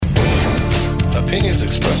opinions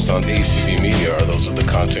expressed on ACB Media are those of the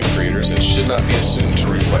content creators and should not be assumed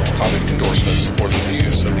to reflect product endorsements or the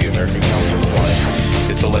views of the American Council of the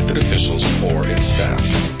Blind, its elected officials, or its staff.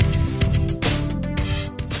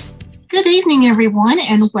 Good evening, everyone,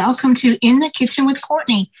 and welcome to In the Kitchen with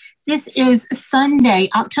Courtney. This is Sunday,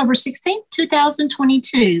 October 16th,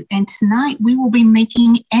 2022, and tonight we will be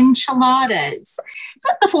making enchiladas.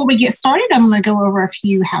 But before we get started, I'm going to go over a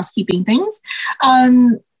few housekeeping things.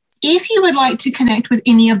 If you would like to connect with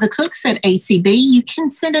any of the cooks at ACB, you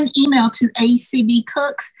can send an email to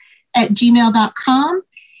acbcooks@gmail.com.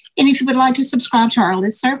 And if you would like to subscribe to our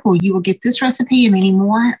listserv, where you will get this recipe and many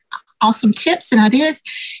more awesome tips and ideas,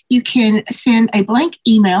 you can send a blank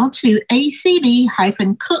email to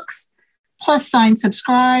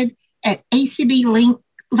acb-cooks+subscribe at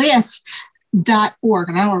acblists.org.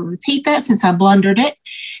 And I will repeat that since I blundered it.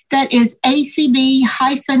 That is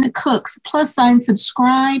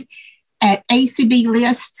acb-cooks+subscribe at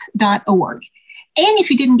acblists.org. And if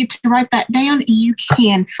you didn't get to write that down, you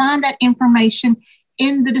can find that information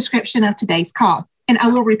in the description of today's call. And I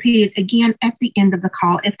will repeat it again at the end of the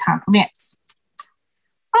call if time permits.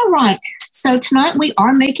 All right, so tonight we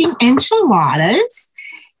are making enchiladas.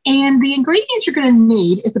 And the ingredients you're going to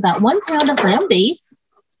need is about 1 pound of ground beef,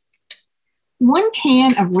 1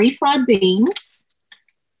 can of refried beans,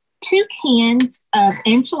 2 cans of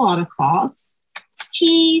enchilada sauce,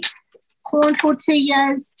 cheese, corn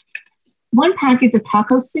tortillas, 1 package of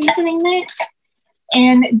taco seasoning mix,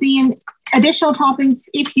 and the additional toppings,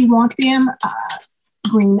 if you want them,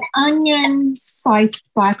 green onions, sliced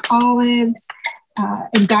black olives,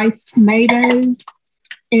 and diced tomatoes,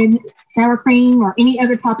 and sour cream, or any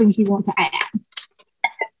other toppings you want to add.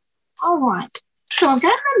 All right. So I've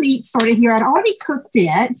got my meat started here. I'd already cooked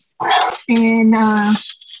it, and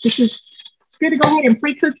it's good to go ahead and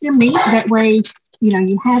pre-cook your meat. That way,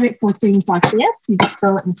 you have it for things like this. You just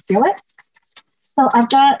throw it in the skillet. So I've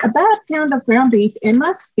got about 1 pound of ground beef in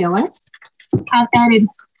my skillet. I've added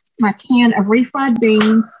my can of refried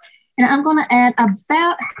beans, and I'm going to add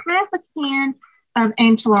about half a can of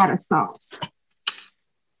enchilada sauce.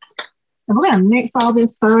 And we're going to mix all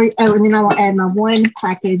this through. Oh, and then I will add my 1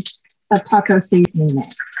 package of taco seasoning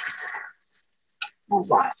mix. All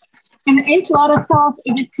right. And the enchilada sauce,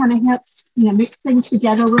 it just kind of helps, mix things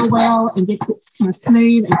together real well and gets it kind of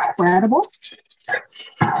smooth and spreadable.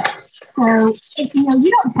 So,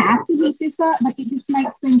 you don't have to heat this up, but it just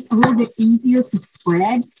makes things a little bit easier to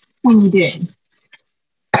spread when you do.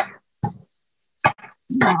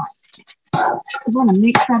 Right. I'm going to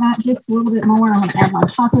mix that out just a little bit more. I'm going to add my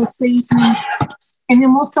taco seasoning, and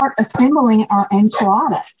then we'll start assembling our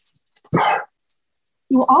enchiladas.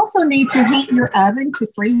 You will also need to heat your oven to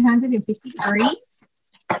 350 degrees.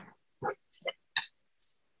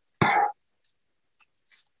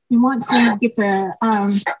 And once we get the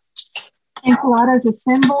enchiladas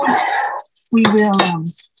assembled, we will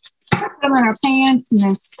put them in our pan,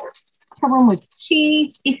 cover them with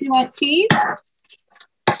cheese if you like cheese,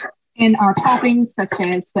 and our toppings such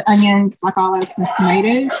as the onions, black olives, and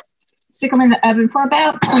tomatoes. Stick them in the oven for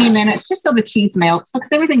about 20 minutes just so the cheese melts,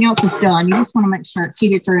 because everything else is done. You just want to make sure it's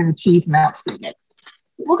heated through and the cheese melts through it.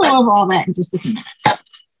 We'll go over all that in just a few minutes. So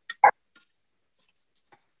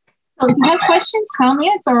if you have questions,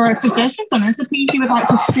 comments, or suggestions on recipes you would like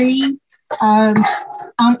to see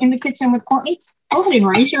In the Kitchen with Courtney, go ahead and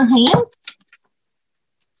raise your hand,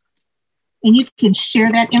 and you can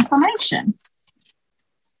share that information.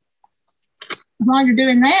 While you're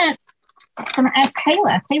doing that, I'm going to ask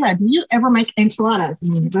Kayla. Kayla, do you ever make enchiladas? I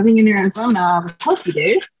mean, living in Arizona, I would hope you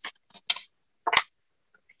do.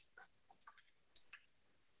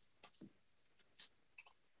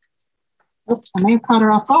 Oops, I may have caught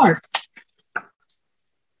her off guard.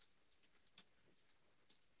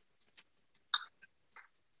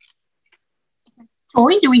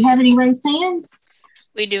 Tori, do we have any raised hands?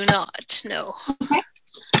 We do not, no. Okay.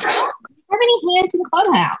 Do we have any hands in the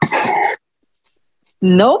clubhouse?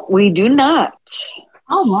 Nope, we do not.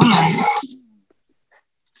 All right.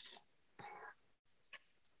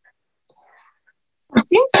 So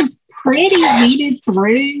this is pretty heated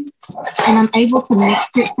through, and I'm able to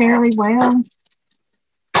mix it fairly well. And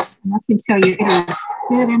I can tell you it is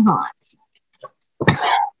good and hot.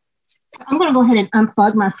 So I'm going to go ahead and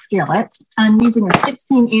unplug my skillet. I'm using a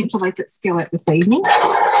 16-inch electric skillet this evening.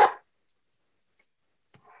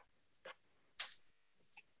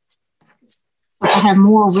 So I have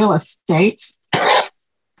more real estate. I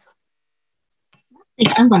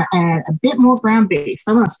think I'm going to add a bit more ground beef.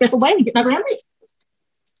 So I'm going to step away and get my ground beef.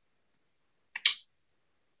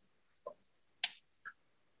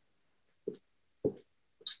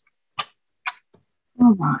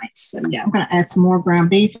 All right. So yeah, I'm going to add some more ground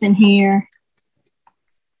beef in here.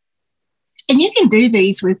 And you can do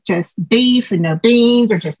these with just beef and no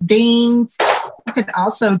beans or just beans. You could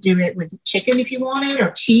also do it with chicken if you wanted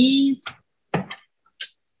or cheese.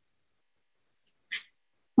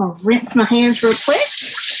 I'll rinse my hands real quick.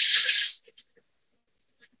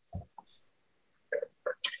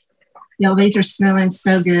 Yo, these are smelling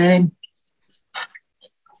so good.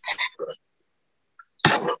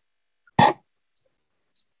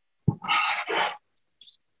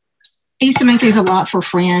 I used to make these a lot for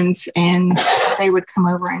friends, and they would come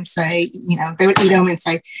over and say, they would eat them and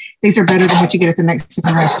say, these are better than what you get at the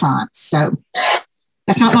Mexican restaurants. So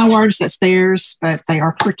that's not my words, that's theirs, but they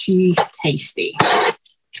are pretty tasty.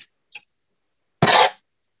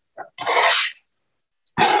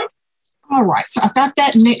 All right, so I've got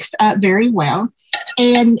that mixed up very well.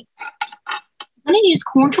 And I'm going to use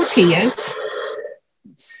corn tortillas.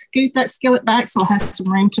 Scoot that skillet back so I'll have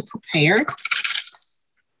some room to prepare.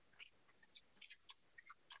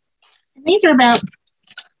 These are about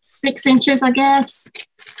 6 inches, I guess.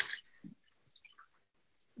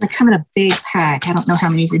 They come in a big pack. I don't know how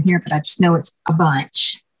many's in here, but I just know it's a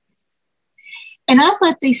bunch. And I've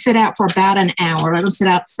let these sit out for about an hour. Let them sit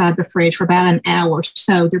outside the fridge for about an hour.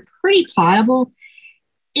 So they're pretty pliable.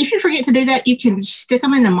 If you forget to do that, you can stick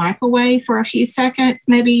them in the microwave for a few seconds,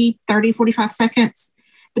 maybe 30, 45 seconds,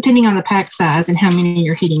 depending on the pack size and how many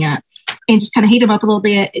you're heating up. And just kind of heat them up a little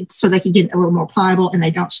bit so they can get a little more pliable and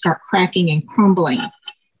they don't start cracking and crumbling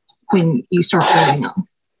when you start rolling them.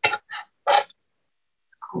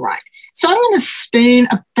 All right. So I'm going to spoon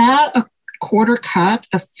about a 1/4 cup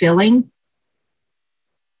of filling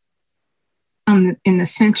in the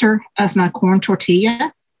center of my corn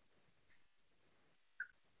tortilla.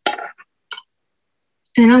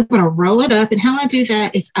 And I'm going to roll it up. And how I do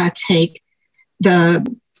that is I take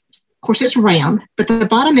of course, it's round, but the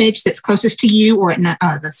bottom edge that's closest to you or at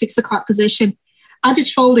the 6 o'clock position, I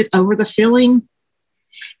just fold it over the filling,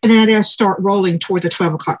 and then I just start rolling toward the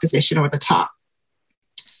 12 o'clock position or the top.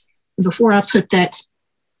 Before I put that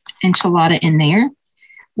enchilada in there,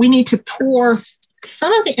 we need to pour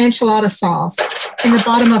some of the enchilada sauce in the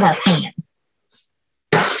bottom of our pan.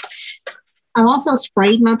 I've also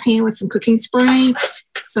sprayed my pan with some cooking spray,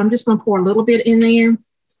 so I'm just going to pour a little bit in there.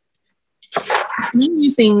 I'm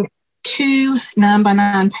using 2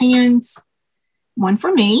 9x9 pans, one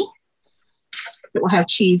for me that will have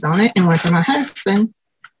cheese on it, and one for my husband,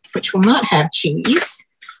 which will not have cheese.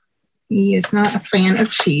 He is not a fan of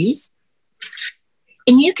cheese.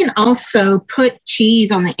 And you can also put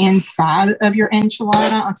cheese on the inside of your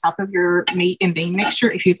enchilada on top of your meat and bean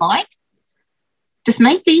mixture if you'd like. Just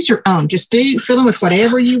make these your own. Just fill them with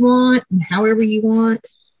whatever you want and however you want.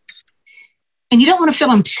 And you don't want to fill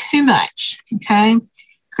them too much, okay?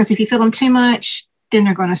 Because if you fill them too much, then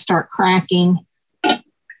they're going to start cracking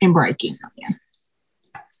and breaking on you.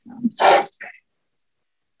 So,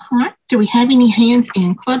 all right. Do we have any hands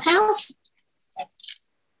in Clubhouse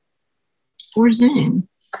or Zoom?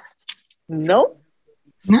 Nope.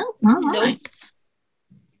 No? All right.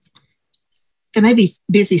 They may be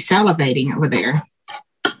busy salivating over there.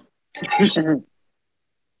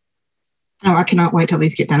 Oh, I cannot wait till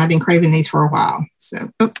these get done. I've been craving these for a while. So,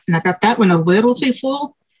 and I got that one a little too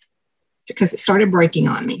full because it started breaking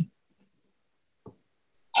on me.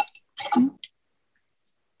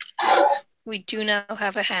 We do now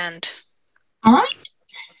have a hand. All right.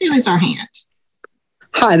 Who is our hand?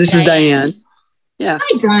 Hi, this is Diane. Yeah.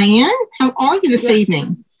 Hi, Diane. How are you this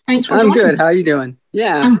evening? Thanks for joining. I'm good. How are you doing?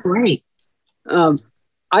 Yeah. I'm great.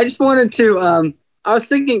 I just wanted to, I was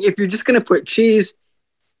thinking if you're just going to put cheese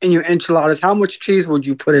in your enchiladas, how much cheese would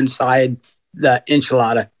you put inside the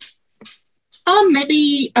enchilada?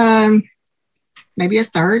 Maybe a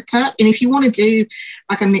 1/3 cup. And if you want to do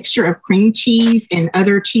like a mixture of cream cheese and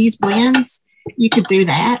other cheese blends, you could do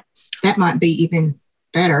that. That might be even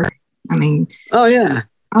better. I mean, oh yeah,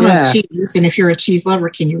 I love cheese. And if you're a cheese lover,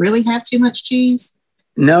 can you really have too much cheese?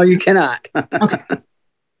 No, you cannot.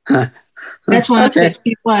 Okay. That's why I said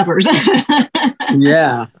cheese lovers.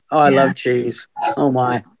 Yeah. Oh, I love cheese. Oh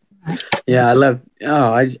my. Yeah, I love.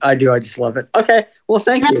 Oh, I do. I just love it. Okay. Well,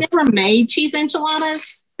 thank you. I've never made cheese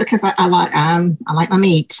enchiladas because I like my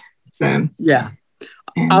meat. So yeah,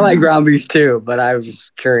 and, I like ground beef too. But I was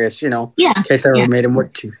just curious, in case I ever made them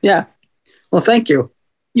with you. Yeah. Well, thank you.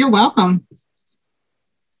 You're welcome.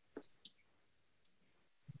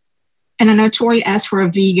 And I know Tori asked for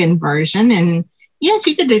a vegan version, and yes,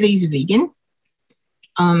 you could do these vegan.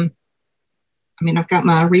 I've got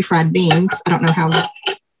my refried beans. I don't know how.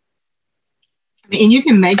 And you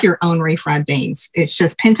can make your own refried beans. It's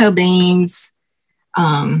just pinto beans,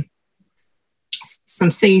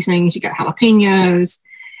 some seasonings. You got jalapenos,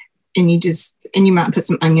 and you might put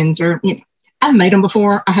some onions or, I've made them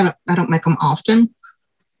before. I don't make them often,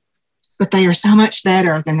 but they are so much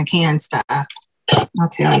better than the canned stuff. I'll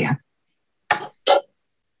tell you.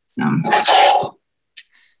 So,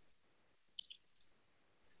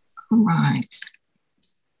 all right.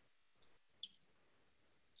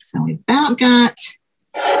 So we've about got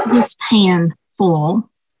this pan full.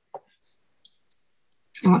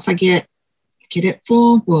 And once I get it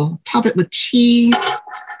full, we'll top it with cheese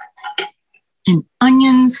and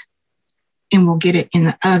onions, and we'll get it in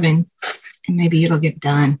the oven, and maybe it'll get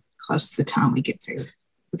done close to the time we get through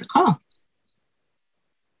with the call.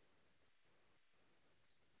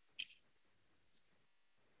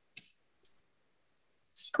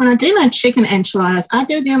 When I do my chicken enchiladas, I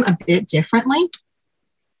do them a bit differently.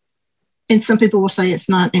 And some people will say it's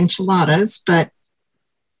not enchiladas, but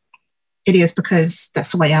it is because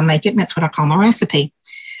that's the way I make it, and that's what I call my recipe.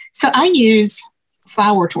 So I use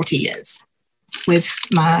flour tortillas with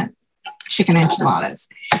my chicken enchiladas.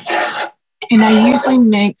 And I usually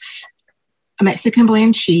mix a Mexican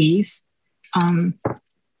blend cheese,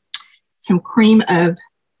 some cream of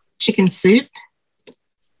chicken soup,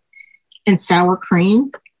 and sour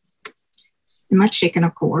cream, and my chicken,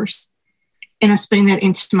 of course. And I spoon that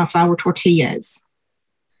into my flour tortillas.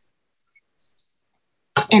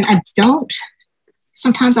 And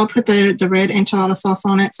sometimes I'll put the red enchilada sauce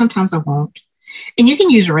on it. Sometimes I won't. And you can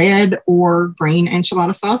use red or green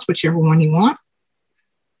enchilada sauce, whichever one you want.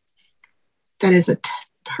 That is a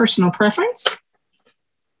personal preference.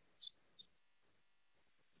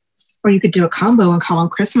 Or you could do a combo and call them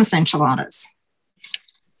Christmas enchiladas.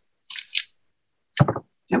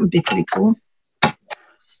 That would be pretty cool.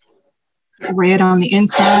 Red on the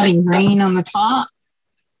inside and green on the top.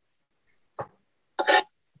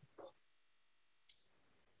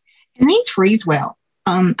 And these freeze well.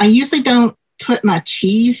 I usually don't put my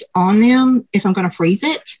cheese on them if I'm going to freeze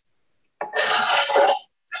it.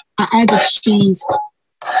 I add the cheese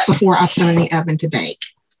before I put them in the oven to bake.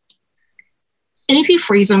 And if you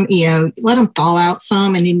freeze them, let them thaw out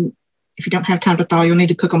some. And then if you don't have time to thaw, you'll need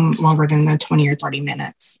to cook them longer than the 20 or 30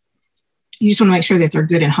 minutes. You just want to make sure that they're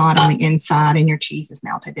good and hot on the inside and your cheese is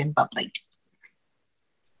melted and bubbly.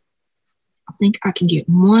 I think I can get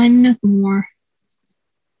one more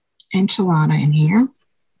enchilada in here.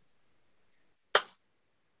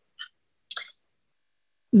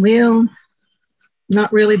 Well,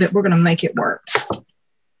 not really, but we're going to make it work.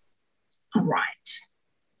 All right.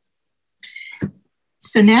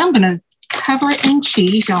 So now I'm going to cover it in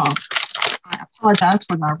cheese, y'all. I apologize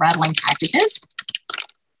for the rattling packages.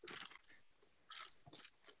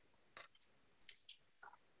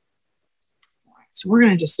 All right, so we're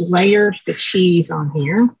going to just layer the cheese on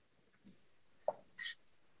here.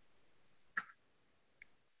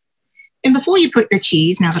 And before you put your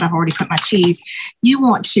cheese, now that I've already put my cheese, you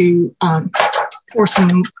want to pour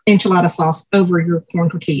some enchilada sauce over your corn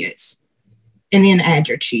tortillas and then add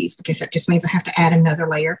your cheese, because that just means I have to add another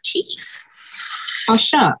layer of cheese. Oh,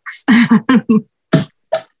 shucks. All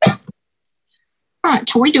right,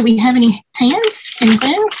 Tori, do we have any hands in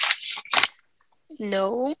Zoom?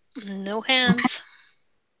 No hands. Okay.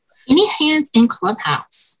 Any hands in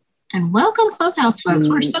Clubhouse? And welcome, Clubhouse folks.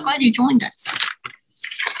 We're so glad you joined us.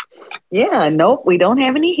 Yeah, nope, we don't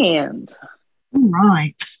have any hands. All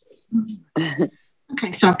right.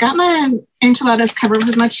 Okay, so I've got my enchiladas covered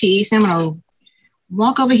with my cheese. I'm going to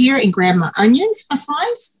walk over here and grab my onions, my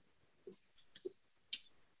slice.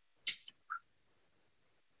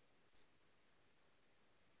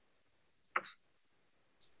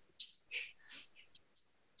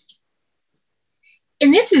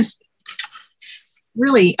 And this is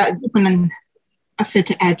really, when I said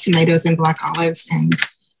to add tomatoes and black olives and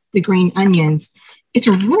the green onions, it's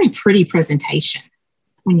a really pretty presentation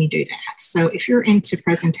when you do that. So if you're into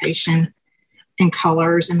presentation and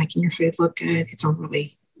colors and making your food look good, it's a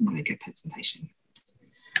really, really good presentation.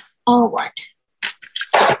 All right.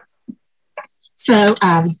 So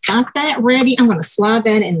I've got that ready. I'm going to slide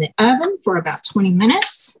that in the oven for about 20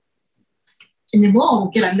 minutes. And then we'll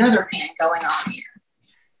get another pan going on here.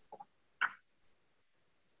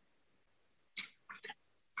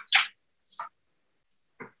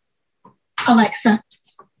 Alexa,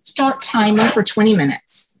 start timer for 20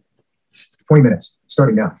 minutes. 20 minutes,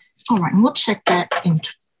 starting now. All right, and we'll check that in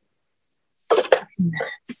 20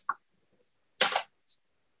 minutes.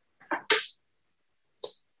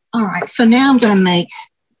 All right, so now I'm going to make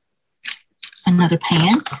another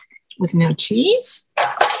pan with no cheese.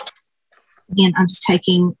 Again, I'm just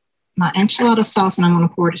taking my enchilada sauce and I'm going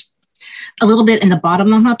to pour just a little bit in the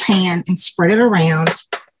bottom of my pan and spread it around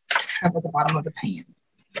cover the bottom of the pan.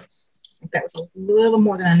 I think that was a little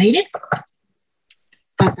more than I needed,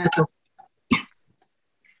 but that's okay.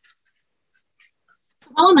 So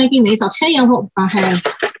while I'm making these, I'll tell you what I have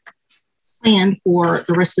planned for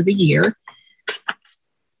the rest of the year.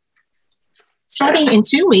 Starting in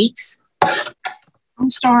 2 weeks, I'm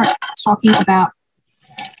start talking about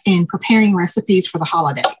and preparing recipes for the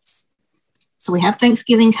holidays. So we have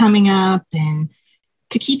Thanksgiving coming up, and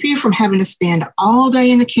to keep you from having to spend all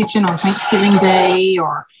day in the kitchen on Thanksgiving Day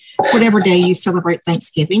or whatever day you celebrate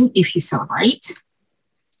Thanksgiving, if you celebrate,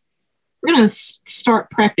 we're going to start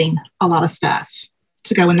prepping a lot of stuff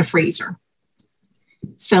to go in the freezer.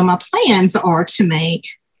 So my plans are to make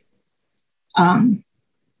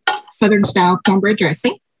Southern style cornbread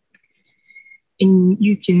dressing. And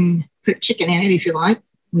you can put chicken in it if you like.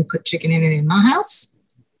 We put chicken in it in my house.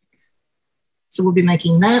 So we'll be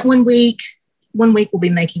making that 1 week. 1 week we'll be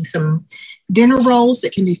making some dinner rolls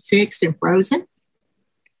that can be fixed and frozen.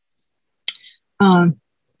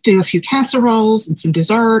 Do a few casseroles and some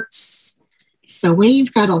desserts. So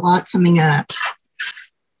we've got a lot coming up.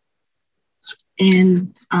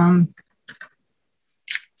 And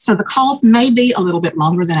so the calls may be a little bit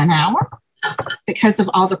longer than an hour because of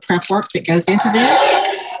all the prep work that goes into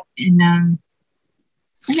this. And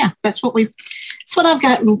so yeah, that's what I've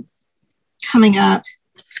got coming up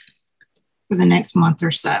for the next month or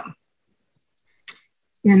so.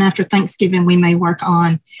 And then after Thanksgiving, we may work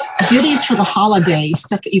on goodies for the holidays,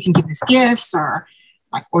 stuff that you can give as gifts or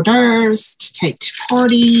like hors d'oeuvres to take to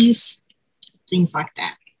parties, things like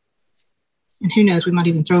that. And who knows, we might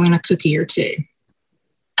even throw in a cookie or two.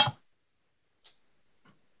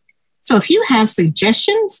 So if you have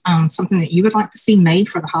suggestions on something that you would like to see made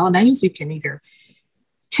for the holidays, you can either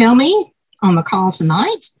tell me on the call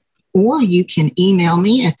tonight, or you can email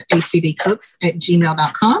me at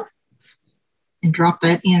acbcooks@gmail.com and drop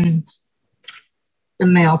that in the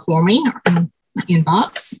mail for me or in my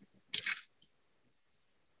inbox.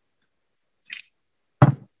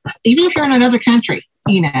 Even if you're in another country,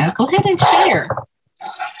 go ahead and share.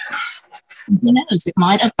 Who knows, it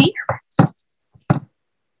might appear.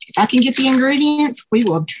 If I can get the ingredients, we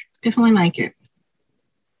will definitely make it.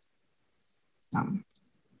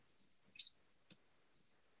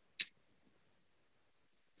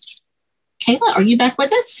 Kayla, are you back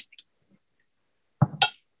with us?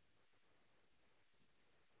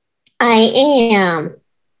 I am.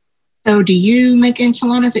 So do you make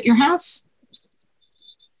enchiladas at your house?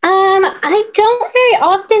 I don't very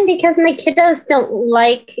often because my kiddos don't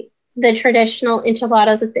like the traditional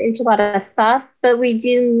enchiladas with the enchilada sauce, but we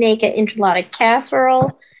do make an enchilada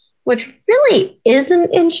casserole, which really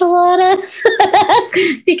isn't enchiladas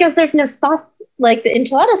because there's no sauce like the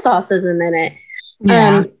enchilada sauce isn't in it.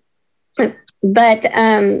 Yeah. But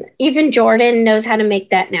even Jordan knows how to make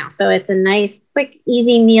that now. So it's a nice, quick,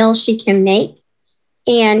 easy meal she can make.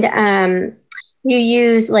 And you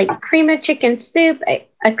use like cream of chicken soup.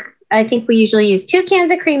 I think we usually use 2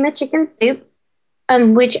 cans of cream of chicken soup,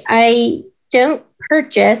 which I don't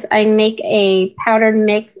purchase. I make a powdered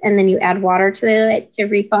mix and then you add water to it to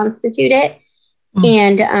reconstitute it.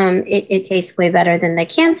 And it tastes way better than the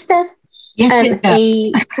canned stuff. Yes, it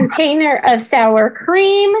does. A container of sour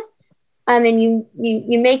cream. And you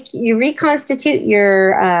reconstitute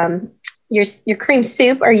your cream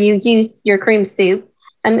soup, or you use your cream soup.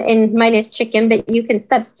 And mine is chicken, but you can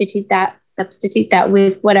substitute that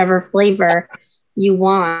with whatever flavor you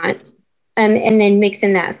want. And then mix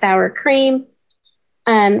in that sour cream.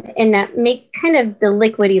 And that makes kind of the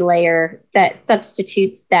liquidy layer that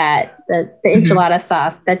substitutes the enchilada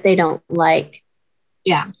sauce that they don't like.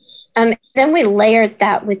 Yeah. Then we layered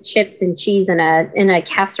that with chips and cheese in a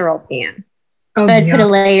casserole pan. Oh, so I'd put a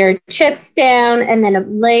layer of chips down, and then a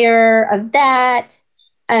layer of that,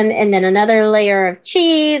 and then another layer of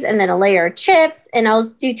cheese, and then a layer of chips, and I'll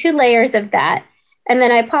do 2 layers of that. And then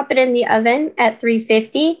I pop it in the oven at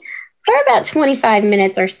 350 for about 25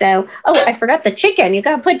 minutes or so. Oh, I forgot the chicken. You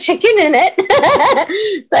got to put chicken in it.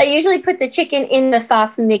 So I usually put the chicken in the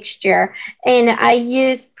sauce mixture, and I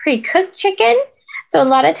use pre-cooked chicken. So a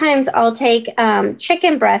lot of times I'll take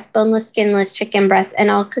chicken breast, boneless, skinless chicken breast, and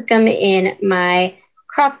I'll cook them in my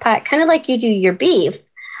crock pot, kind of like you do your beef,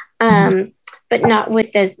 but not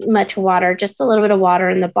with as much water, just a little bit of water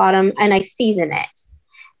in the bottom, and I season it.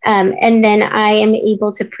 And then I am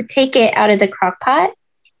able to take it out of the crock pot,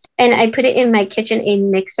 and I put it in my KitchenAid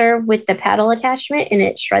mixer with the paddle attachment, and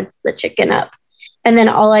it shreds the chicken up. And then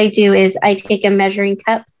all I do is I take a measuring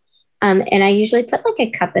cup, and I usually put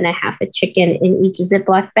like 1.5 cups of chicken in each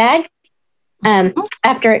Ziploc bag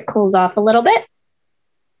after it cools off a little bit.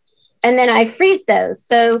 And then I freeze those.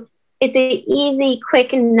 So it's an easy,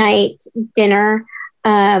 quick night dinner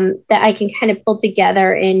that I can kind of pull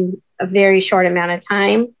together in a very short amount of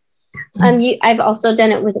time. I've also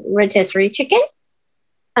done it with rotisserie chicken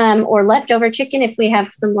or leftover chicken. If we have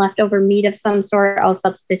some leftover meat of some sort, I'll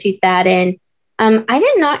substitute that in. I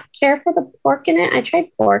did not care for the pork in it. I tried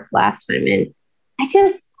pork last time and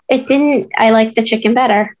I like the chicken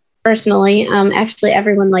better personally. Actually,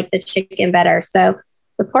 everyone liked the chicken better. So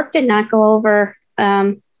the pork did not go over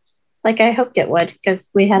like I hoped it would, because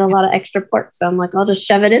we had a lot of extra pork. So I'm like, I'll just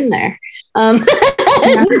shove it in there.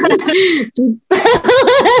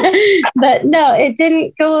 But no, it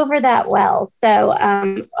didn't go over that well. So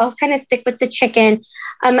I'll kind of stick with the chicken.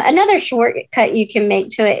 Another shortcut you can make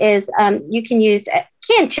to it is you can use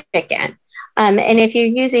canned chicken. And if you're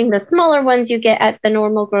using the smaller ones you get at the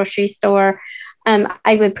normal grocery store,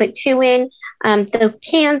 I would put 2 in. The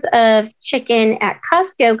cans of chicken at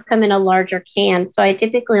Costco come in a larger can, so I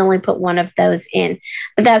typically only put 1 of those in.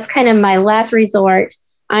 But that's kind of my last resort.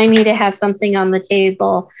 I need to have something on the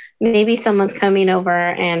table. Maybe someone's coming over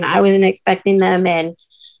and I wasn't expecting them, and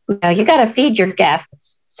you got to feed your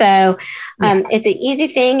guests. So it's an easy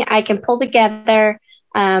thing I can pull together,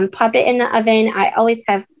 pop it in the oven. I always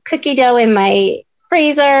have cookie dough in my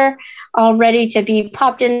freezer all ready to be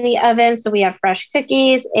popped in the oven. So we have fresh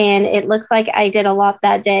cookies, and it looks like I did a lot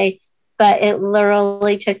that day, but it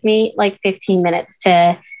literally took me like 15 minutes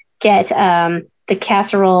to get the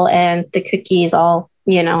casserole and the cookies all,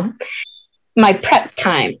 my prep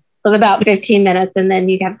time was about 15 minutes, and then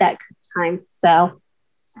you have that cook time. So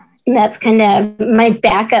that's kind of my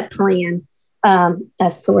backup plan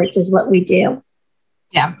as sorts is what we do.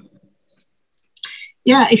 Yeah.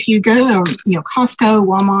 Yeah, if you go to, Costco,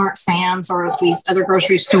 Walmart, Sam's, or these other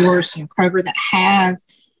grocery stores, Kroger, that have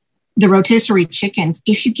the rotisserie chickens,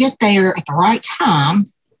 if you get there at the right time,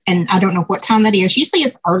 and I don't know what time that is, usually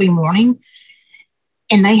it's early morning,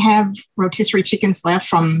 and they have rotisserie chickens left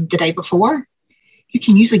from the day before, you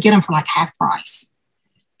can usually get them for like half price.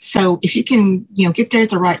 So if you can, get there at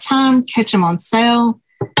the right time, catch them on sale,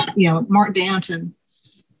 mark down to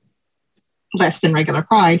less than regular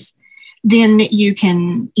price, then you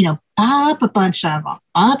can, buy up a bunch of them,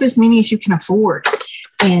 buy up as many as you can afford,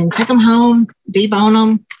 and take them home, debone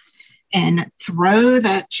them, and throw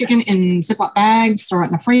that chicken in Ziploc bags, throw it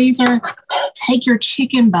in the freezer. Take your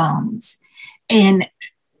chicken bones and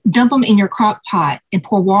dump them in your crock pot and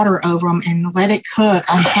pour water over them and let it cook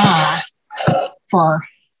on high for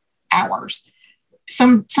hours.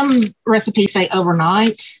 Some recipes say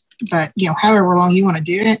overnight, but, however long you want to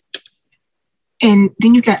do it. And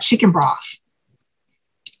then you've got chicken broth.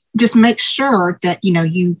 Just make sure that,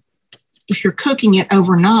 if you're cooking it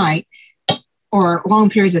overnight or long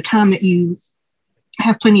periods of time, that you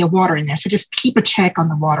have plenty of water in there. So just keep a check on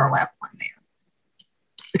the water level in there,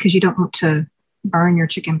 because you don't want to burn your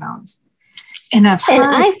chicken bones. And I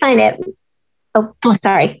find it,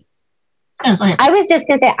 sorry. Oh, go ahead. I was just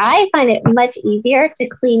going to say, I find it much easier to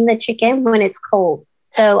clean the chicken when it's cold.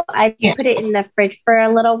 So I put it in the fridge for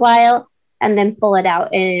a little while, and then pull it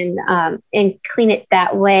out and clean it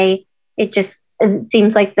that way. It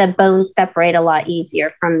seems like the bones separate a lot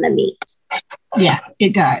easier from the meat. Yeah,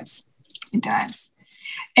 it does. It does.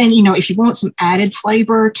 And, if you want some added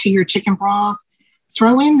flavor to your chicken broth,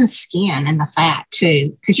 throw in the skin and the fat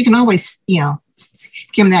too, because you can always,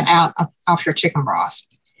 skim that out off your chicken broth.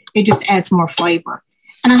 It just adds more flavor.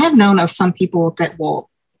 And I have known of some people that will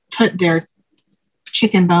put their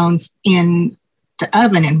chicken bones in the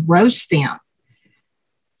oven and roast them.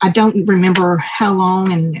 I don't remember how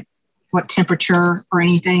long and what temperature or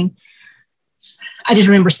anything. I just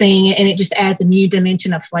remember seeing it, and it just adds a new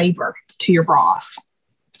dimension of flavor to your broth.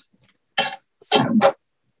 So, all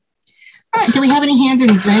right, do we have any hands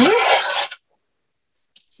in Zoom?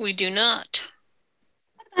 We do not.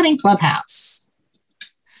 What about in Clubhouse?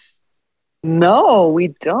 No, we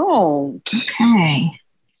don't. Okay.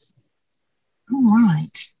 All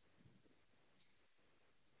right.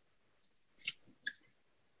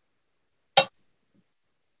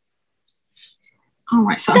 All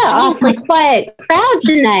right, so it's an awfully quiet crowd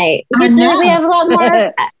tonight. We have a lot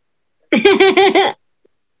more. I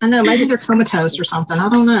know, maybe they're comatose or something. I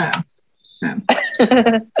don't know. So,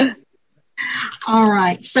 all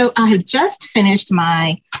right. So I have just finished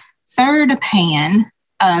my 3rd pan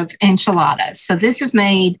of enchiladas. So this has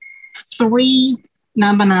made 3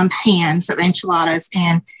 9x9 pans of enchiladas,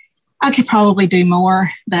 and I could probably do more,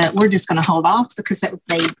 but we're just going to hold off because that would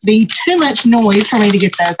be too much noise for me to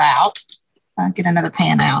get those out. Get another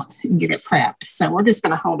pan out and get it prepped. So we're just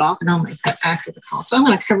going to hold off and only put after the call. So I'm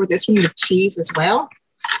going to cover this one with cheese as well.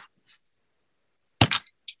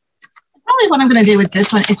 Probably what I'm going to do with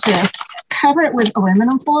this one is just cover it with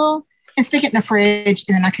aluminum foil and stick it in the fridge,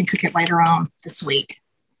 and then I can cook it later on this week.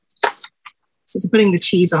 So I'm putting the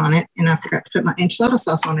cheese on it, and I forgot to put my enchilada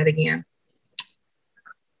sauce on it again.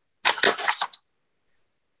 I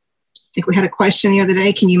think we had a question the other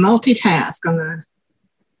day, can you multitask on the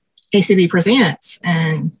ACB Presents?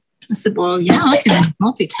 And I said, well, yeah, I can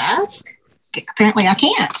multitask. Apparently I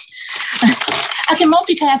can't. I can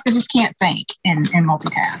multitask, I just can't think and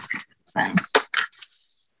multitask. So,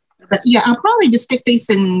 but yeah, I'll probably just stick these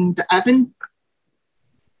in the oven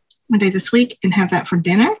one day this week and have that for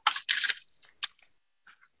dinner.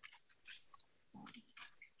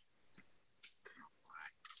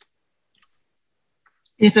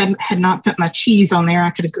 If I had not put my cheese on there, I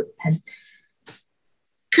could have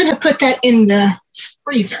put that in the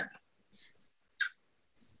freezer.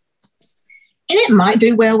 And it might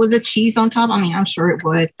do well with the cheese on top. I mean, I'm sure it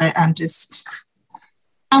would, but I'm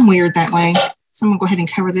weird that way. So I'm gonna go ahead and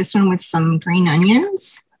cover this one with some green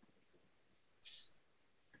onions.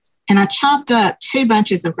 And I chopped up 2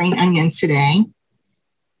 bunches of green onions today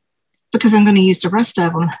because I'm gonna use the rest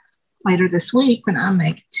of them later this week when I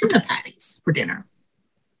make tuna patties for dinner.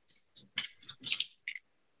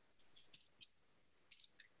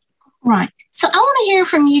 Right. So I want to hear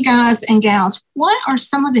from you guys and gals. What are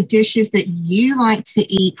some of the dishes that you like to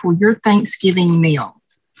eat for your Thanksgiving meal?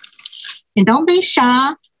 And don't be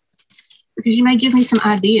shy, because you may give me some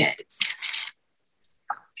ideas.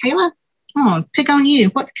 Kayla, come on, pick on you.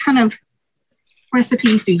 What kind of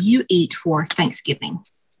recipes do you eat for Thanksgiving?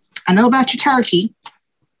 I know about your turkey.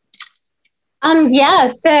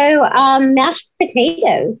 Mashed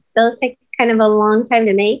potatoes. Those take kind of a long time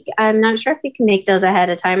to make. I'm not sure if you can make those ahead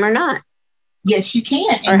of time or not. Yes, you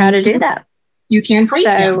can. Or how to do that. You can freeze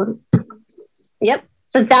them. Yep.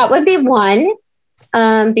 So that would be one,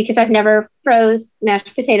 because I've never froze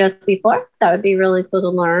mashed potatoes before. That would be really cool to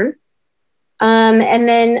learn. And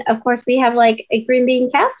then, of course, we have like a green bean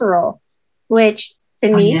casserole, which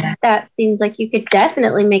to me, that seems like you could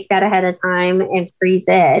definitely make that ahead of time and freeze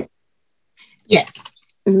it. Yes.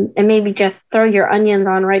 And maybe just throw your onions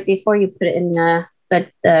on right before you put it in the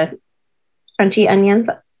crunchy onions.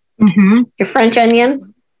 Mm-hmm. Your French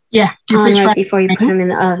onions. Yeah. On right before you put them in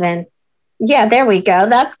the oven. Yeah, there we go.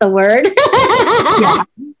 That's the word. Yeah.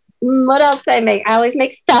 What else do I make? I always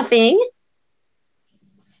make stuffing.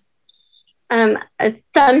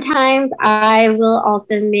 Sometimes I will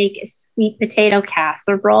also make a sweet potato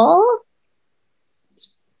casserole.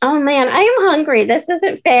 Oh man, I am hungry. This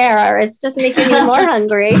isn't fair. It's just making me more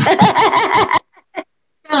hungry.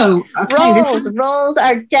 Oh, okay. Rolls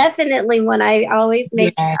are definitely one I always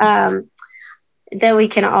make. Yes. That we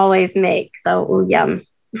can always make. So yum,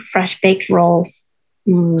 fresh baked rolls.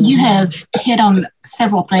 You have hit on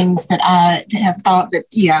several things that I have thought that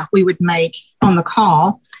we would make on the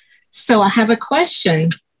call. So I have a question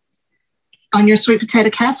on your sweet potato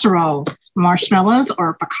casserole: marshmallows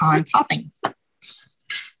or pecan topping?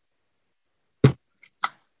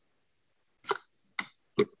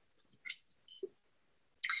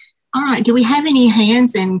 All right. Do we have any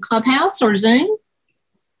hands in Clubhouse or Zoom?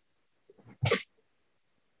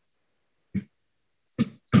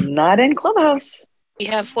 Not in Clubhouse. We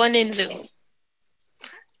have one in Zoom.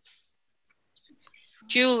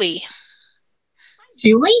 Julie.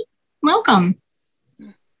 Julie, welcome.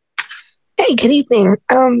 Hey, good evening.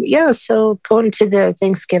 So going to the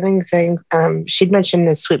Thanksgiving thing, she'd mentioned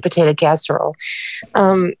the sweet potato casserole,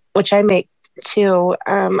 which I make too.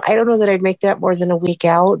 I don't know that I'd make that more than a week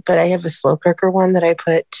out, but I have a slow cooker one that I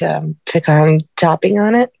put pecan topping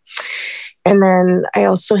on it. And then I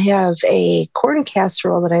also have a corn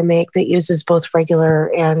casserole that I make that uses both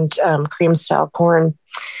regular and cream style corn,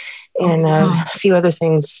 and a few other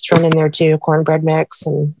things thrown in there too, cornbread mix,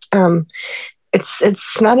 and it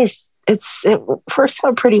works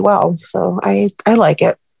out pretty well. So I like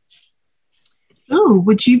it. Oh,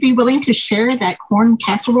 would you be willing to share that corn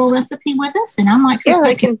casserole recipe with us? And I'm like,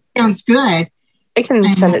 I can. Sounds good. I can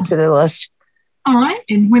send it to the list. All right.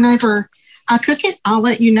 And whenever I cook it, I'll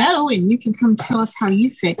let you know, and you can come tell us how you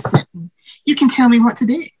fix it. And you can tell me what to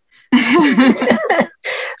do.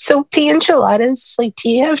 So the enchiladas, do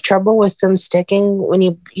you have trouble with them sticking when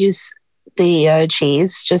you use the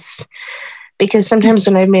cheese? Just because sometimes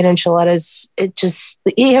when I've made enchiladas,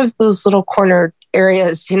 you have those little corner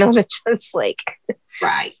areas, that just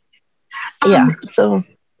right. Yeah. So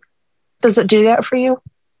does it do that for you?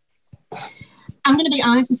 I'm going to be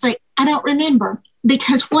honest and say I don't remember,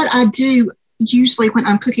 because what I do usually when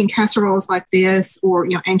I'm cooking casseroles like this or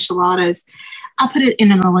enchiladas, I put it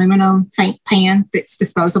in an aluminum pan that's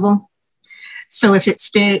disposable. So if it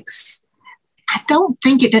sticks, I don't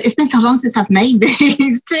think it does. It's been so long since I've made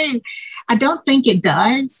these too. I don't think it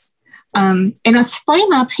does. And I spray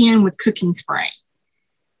my pan with cooking spray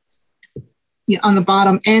on the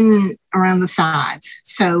bottom and around the sides.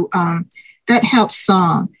 So that helps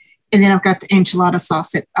some. And then I've got the enchilada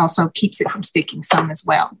sauce that also keeps it from sticking some as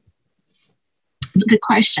well. Good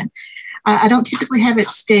question. I don't typically have it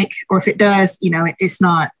stick, or if it does, it's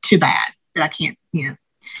not too bad that I can't,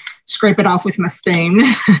 scrape it off with my spoon.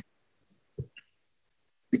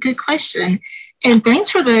 Good question. And thanks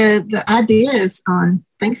for the ideas on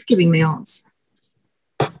Thanksgiving meals.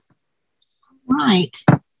 Right.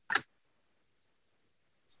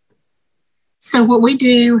 So what we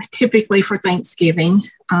do typically for Thanksgiving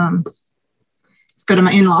is go to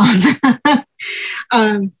my in-laws.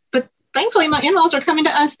 But thankfully, my in-laws are coming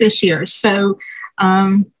to us this year. So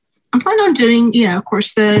I'm planning on doing, of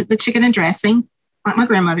course, the chicken and dressing like my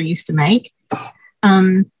grandmother used to make.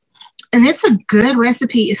 And it's a good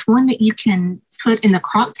recipe. It's one that you can put in the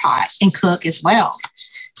crock pot and cook as well.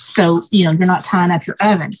 So, you're not tying up your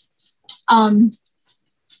oven. I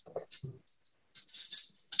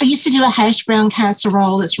used to do a hash brown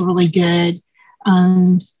casserole that's really good.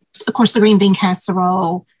 Of course, the green bean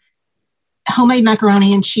casserole, homemade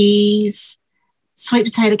macaroni and cheese, sweet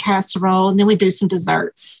potato casserole, and then we do some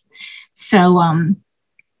desserts. So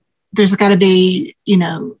there's got to be,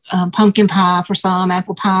 pumpkin pie for some,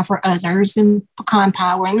 apple pie for others, and pecan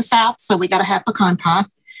pie. We're in the South, so we got to have pecan pie.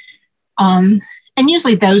 And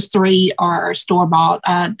usually those three are store-bought.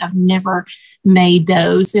 I've never made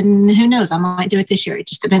those, and who knows, I might do it this year. It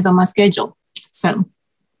just depends on my schedule. So,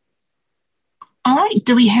 all right,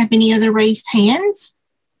 do we have any other raised hands?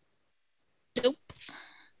 Nope.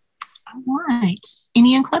 All right.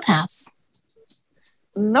 Any in Clubhouse?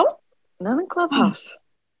 Nope, none in Clubhouse.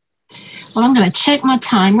 Well, I'm going to check my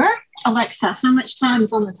timer. Alexa, how much time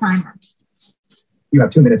is on the timer? You have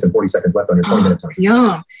 2 minutes and 40 seconds left on your 20-minute timer.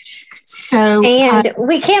 Yum. So, and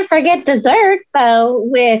we can't forget dessert though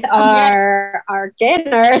with our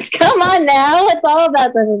dinners. Come on now, it's all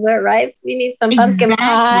about the dessert, right? We need some pumpkin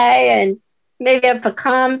pie and maybe a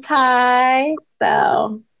pecan pie.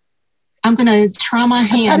 So I'm going to try my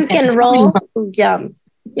hand pumpkin roll. Yum.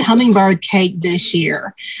 Hummingbird cake this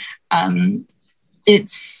year.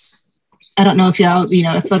 I don't know if y'all,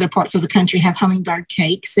 if other parts of the country have hummingbird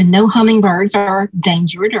cakes, and no hummingbirds are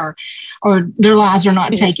endangered or their lives are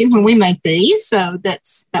not taken when we make these. So that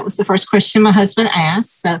was the first question my husband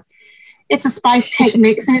asked. So it's a spice cake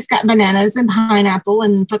mix, and it's got bananas and pineapple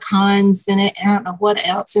and pecans in it. I don't know what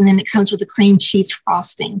else. And then it comes with a cream cheese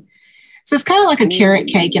frosting. So it's kind of like a carrot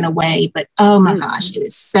cake in a way, but oh my gosh, it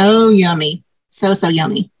is so yummy. So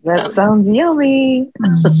yummy. That sounds yummy.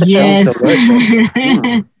 Yes.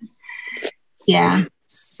 Yeah.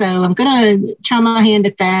 So I'm going to try my hand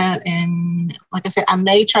at that. And like I said, I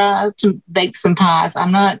may try to bake some pies.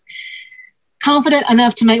 I'm not confident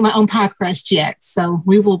enough to make my own pie crust yet. So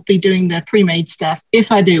we will be doing the pre-made stuff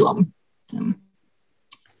if I do them.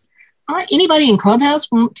 All right. Anybody in Clubhouse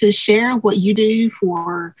want to share what you do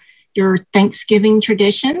for your Thanksgiving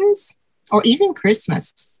traditions or even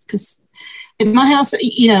Christmas? Because in my house,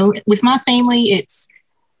 with my family, it's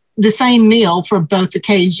the same meal for both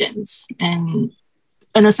occasions. And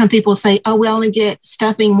I know some people say, oh, we only get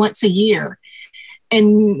stuffing once a year.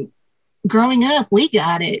 And growing up, we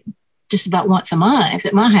got it just about once a month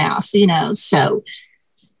at my house, so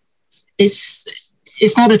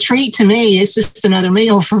it's not a treat to me. It's just another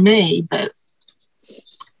meal for me. But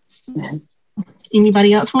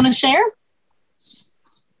anybody else want to share?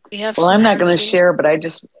 Well, I'm not going to share, but I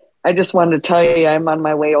just wanted to tell you I'm on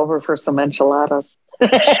my way over for some enchiladas.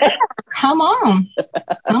 Come on.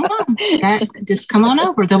 Just come on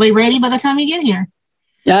over. They'll be ready by the time you get here.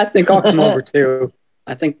 Yeah, I think I'll come over too.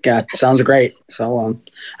 I think sounds great. So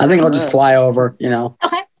I think I'll just fly over,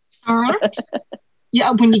 Okay. All right. Yeah,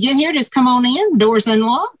 when you get here, just come on in. The door's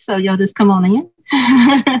unlocked, so y'all just come on in.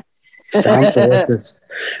 Sounds delicious.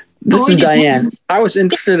 This is Diane. I was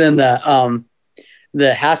interested in the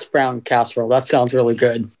hash brown casserole. That sounds really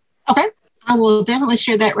good. Okay. I will definitely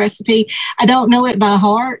share that recipe. I don't know it by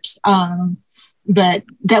heart, but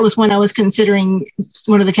that was one of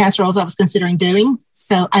the casseroles I was considering doing.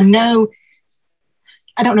 So I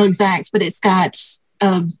don't know exacts, but it's got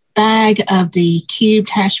a bag of the cubed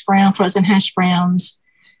frozen hash browns,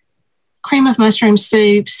 cream of mushroom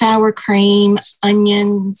soup, sour cream,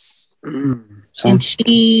 onions, and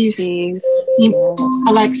cheese.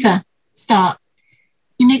 Alexa, stop.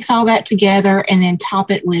 You mix all that together and then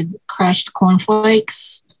top it with crushed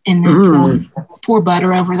cornflakes and then pour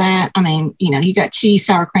butter over that. I mean, you got cheese,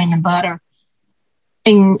 sour cream, and butter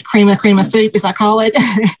and cream of soup, as I call it.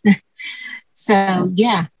 So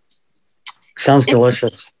yeah. Sounds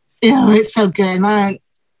delicious. Yeah, it's so good. My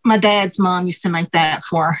dad's mom used to make that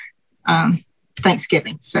for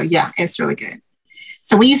Thanksgiving. So yeah, it's really good.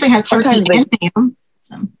 So we usually have turkey and ham.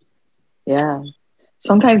 So. Yeah.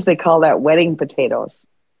 Sometimes they call that wedding potatoes.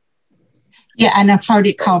 Yeah, and I've heard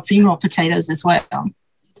it called funeral potatoes as well.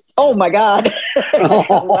 Oh my God.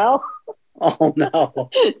 Well. Oh no.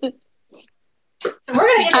 So we're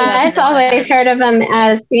gonna get I've always heard of them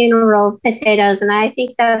as funeral potatoes, and I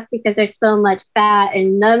think that's because there's so much fat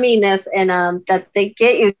and numminess in them that they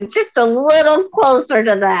get you just a little closer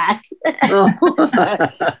to that.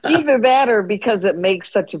 Either that or because it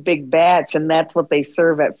makes such a big batch, and that's what they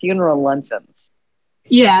serve at funeral luncheons.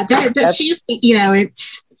 Yeah, that's usually, you know,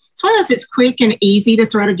 it's one of those that's quick and easy to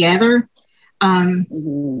throw together.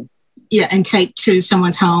 Yeah, and take to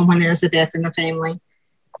someone's home when there's a death in the family.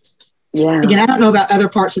 Yeah. Again, I don't know about other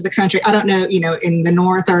parts of the country. I don't know, you know, in the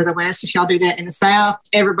North or the West, if y'all do that. In the South,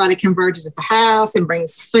 everybody converges at the house and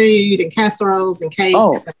brings food and casseroles and cakes.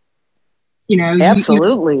 Oh, and, you know,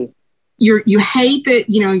 absolutely. You hate that,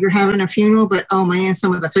 you know, you're having a funeral, but oh man,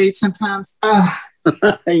 some of the food sometimes.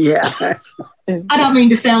 Yeah. I don't mean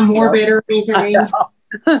to sound morbid or anything.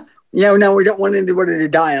 Yeah, no, we don't want anybody to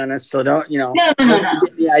die on us, so don't, you know. No.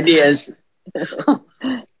 Get the ideas.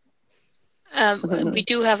 We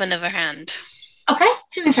do have another hand. Okay,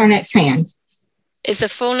 who is our next hand? It's a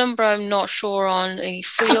phone number I'm not sure on, a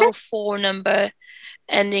 304 number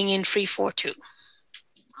ending in 342.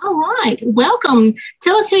 All right, welcome.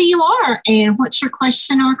 Tell us who you are and what's your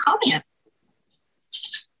question or comment.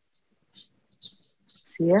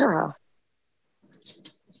 Sierra.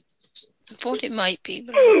 I thought it might be,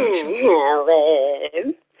 but I'm not sure.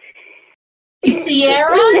 Hello.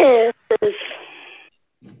 Sierra?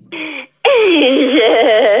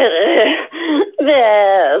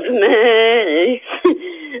 That's me,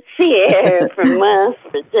 Sierra from West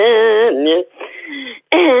Virginia.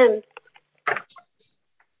 And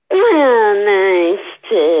well, nice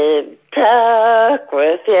to talk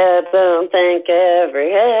with you. I don't think I ever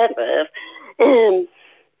had with.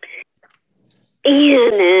 You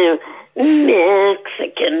know,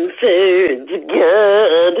 Mexican food's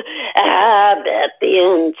good. I bet the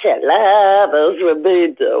enchiladas would be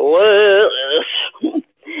delicious.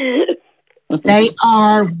 They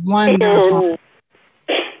are wonderful.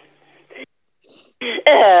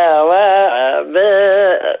 Oh, I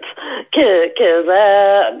bet. Because I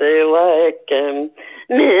do like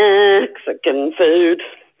Mexican food.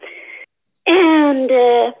 And,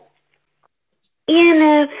 you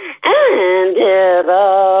know, and it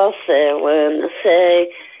also want to say,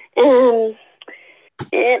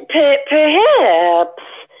 perhaps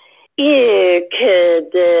you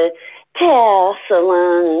could pass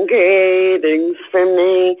along greetings from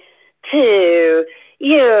me to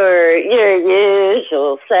your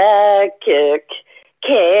usual sidekick,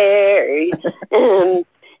 Carrie.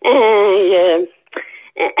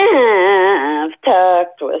 I've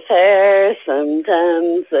talked with her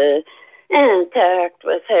sometimes. And talked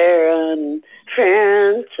with her on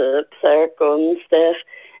friendship circle and stuff.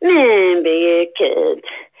 Maybe you could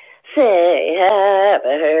say hi to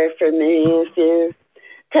her for me if you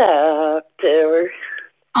talk to her.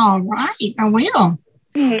 All right, I will.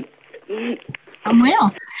 I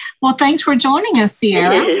will. Well, thanks for joining us,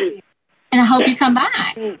 Sierra. And I hope you come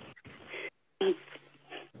back.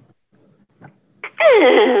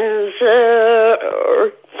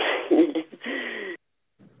 Sure.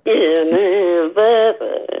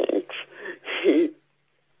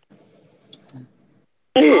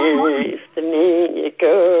 Nice to meet you,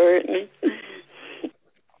 Courtney.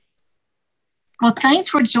 Well, thanks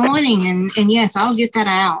for joining, and yes, I'll get that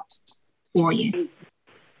out for you.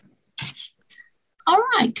 All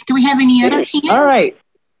right. Do we have any other hands? All right.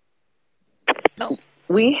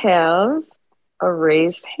 We have a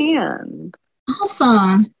raised hand.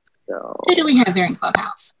 Awesome. So who do we have there in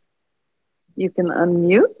Clubhouse? You can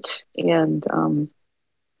unmute and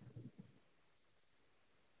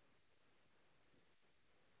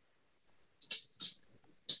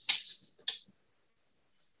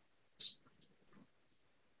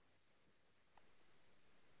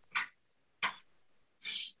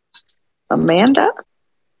Amanda?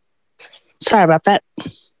 Sorry about that.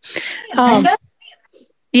 Amanda?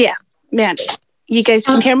 Yeah, Amanda. You guys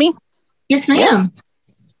can hear me? Yes, ma'am.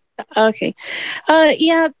 Okay.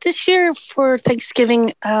 Yeah, this year for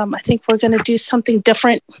Thanksgiving, I think we're going to do something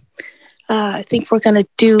different. I think we're going to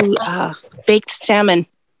do baked salmon.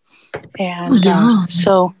 And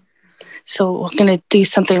so we're going to do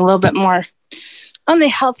something a little bit more on the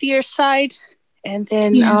healthier side. And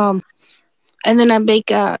then I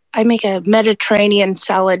make a Mediterranean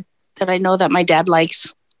salad that I know that my dad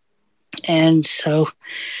likes. And so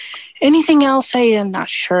anything else, I am not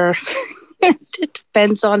sure. It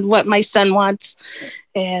depends on what my son wants.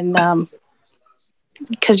 And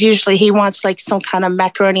because usually he wants like some kind of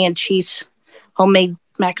macaroni and cheese, homemade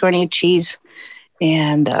macaroni and cheese.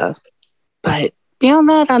 And but beyond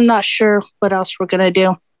that, I'm not sure what else we're going to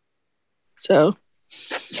do. So.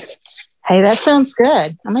 Hey, that sounds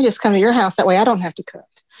good. I may just come to your house. That way I don't have to cook.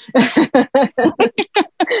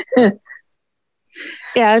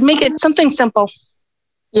 Yeah, make it something simple.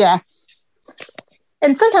 Yeah.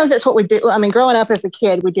 And sometimes that's what we do. I mean, growing up as a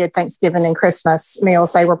kid, we did Thanksgiving and Christmas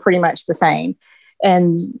meals. They were pretty much the same.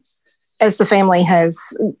 And as the family has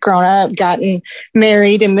grown up, gotten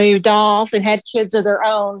married and moved off and had kids of their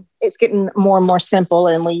own, it's getting more and more simple.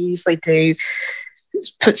 And we usually do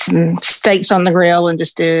put some steaks on the grill and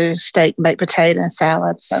just do steak, baked potato, and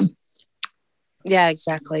salad. So, yeah,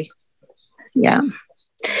 exactly. Yeah.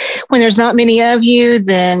 When there's not many of you,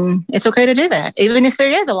 then it's okay to do that. Even if there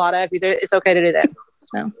is a lot of you, it's okay to do that.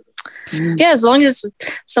 So, yeah, as long as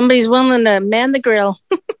somebody's willing to man the grill.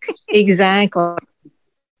 Exactly.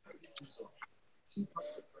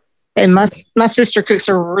 And my sister cooks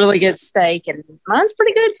a really good steak, and mine's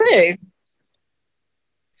pretty good too.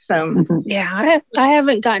 So yeah, I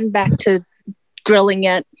haven't gotten back to grilling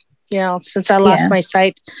yet. Since I lost my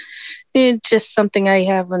sight, it's just something I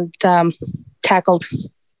haven't tackled.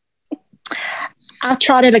 I've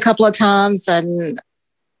tried it a couple of times, and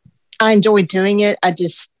I enjoy doing it. I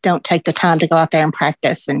just don't take the time to go out there and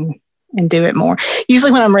practice and do it more.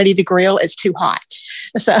 Usually, when I'm ready to grill, it's too hot,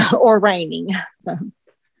 or raining.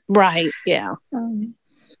 Right. Yeah. All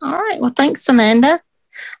right. Well, thanks, Amanda.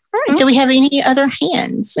 All right. Mm-hmm. Do we have any other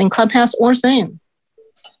hands in Clubhouse or Zoom?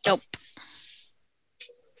 Nope.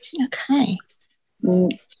 Okay.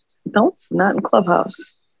 Nope, not in Clubhouse.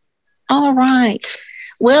 All right.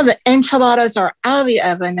 Well, the enchiladas are out of the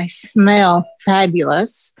oven. They smell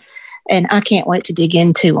fabulous, and I can't wait to dig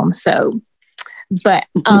into them. But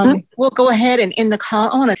we'll go ahead and end the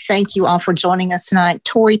call. I want to thank you all for joining us tonight.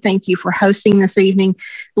 Tori, thank you for hosting this evening.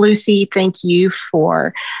 Lucy, thank you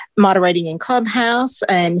for moderating in Clubhouse.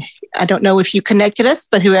 And I don't know if you connected us,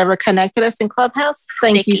 but whoever connected us in Clubhouse,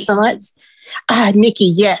 thank you so much.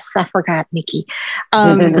 Nikki, yes, I forgot Nikki.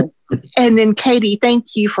 And then Katie,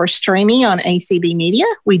 thank you for streaming on ACB Media.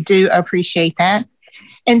 We do appreciate that.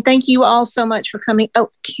 And thank you all so much for coming.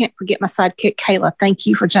 Oh, can't forget my sidekick, Kayla. Thank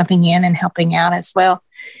you for jumping in and helping out as well.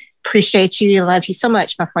 Appreciate you. Love you so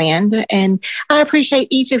much, my friend. And I appreciate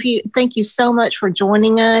each of you. Thank you so much for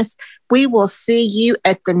joining us. We will see you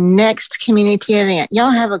at the next community event.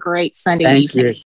 Y'all have a great Sunday evening. Thank you.